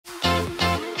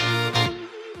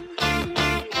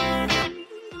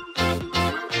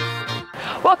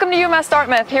Welcome to UMass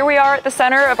Dartmouth. Here we are at the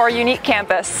center of our unique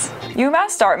campus.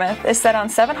 UMass Dartmouth is set on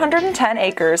 710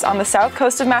 acres on the south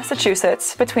coast of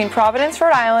Massachusetts between Providence,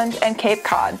 Rhode Island and Cape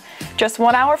Cod, just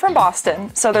 1 hour from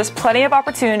Boston, so there's plenty of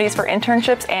opportunities for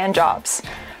internships and jobs.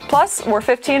 Plus, we're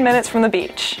 15 minutes from the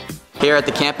beach. Here at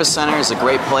the Campus Center is a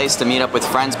great place to meet up with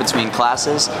friends between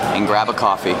classes and grab a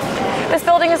coffee. This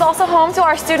building is also home to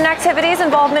our Student Activities,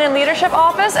 Involvement and Leadership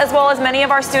Office, as well as many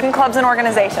of our student clubs and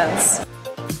organizations.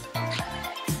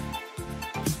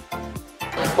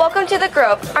 Welcome to The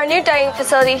Grove, our new dining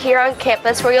facility here on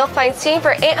campus where you'll find seating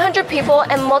for 800 people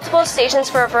and multiple stations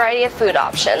for a variety of food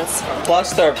options.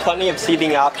 Plus, there are plenty of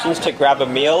seating options to grab a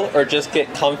meal or just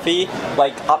get comfy,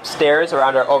 like upstairs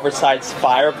around our oversized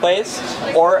fireplace,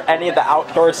 or any of the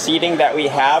outdoor seating that we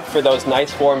have for those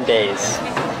nice warm days.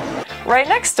 Right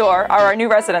next door are our new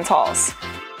residence halls.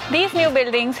 These new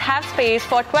buildings have space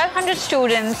for 1,200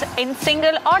 students in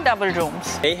single or double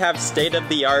rooms. They have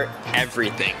state-of-the-art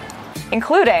everything,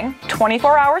 including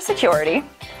 24-hour security,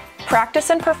 practice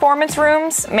and performance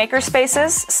rooms, maker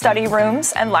spaces, study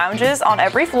rooms, and lounges on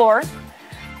every floor,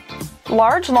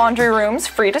 large laundry rooms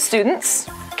free to students,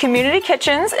 community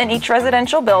kitchens in each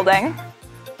residential building,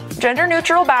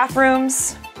 gender-neutral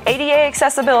bathrooms, ADA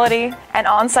accessibility, and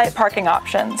on-site parking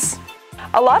options.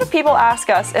 A lot of people ask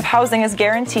us if housing is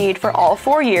guaranteed for all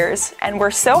 4 years, and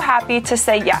we're so happy to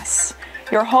say yes.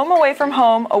 Your home away from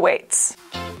home awaits.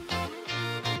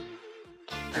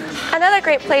 Another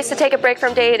great place to take a break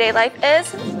from day-to-day life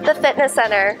is the fitness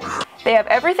center. They have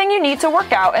everything you need to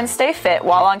work out and stay fit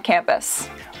while on campus.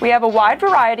 We have a wide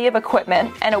variety of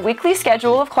equipment and a weekly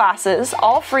schedule of classes,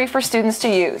 all free for students to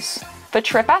use. The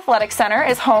Trip Athletic Center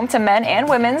is home to men and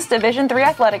women's Division III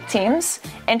athletic teams,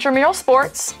 intramural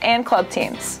sports, and club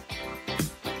teams.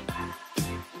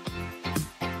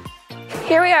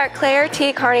 Here we are at Claire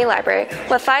T. Carney Library,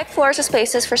 with 5 floors of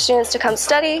spaces for students to come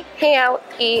study, hang out,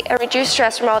 eat, and reduce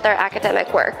stress from all their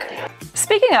academic work.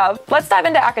 Speaking of, let's dive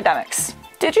into academics.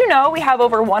 Did you know we have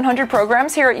over 100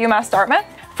 programs here at UMass Dartmouth?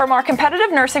 From our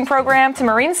competitive nursing program to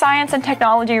marine science and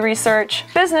technology research,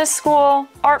 business school,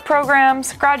 art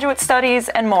programs, graduate studies,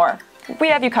 and more. We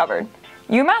have you covered.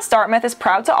 UMass Dartmouth is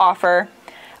proud to offer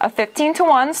a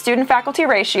 15-to-1 student-faculty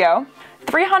ratio,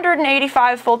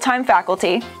 385 full-time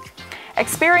faculty,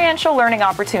 experiential learning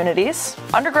opportunities,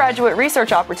 undergraduate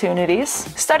research opportunities,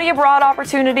 study abroad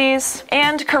opportunities,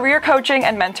 and career coaching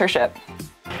and mentorship.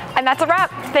 And that's a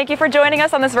wrap. Thank you for joining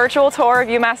us on this virtual tour of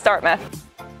UMass Dartmouth.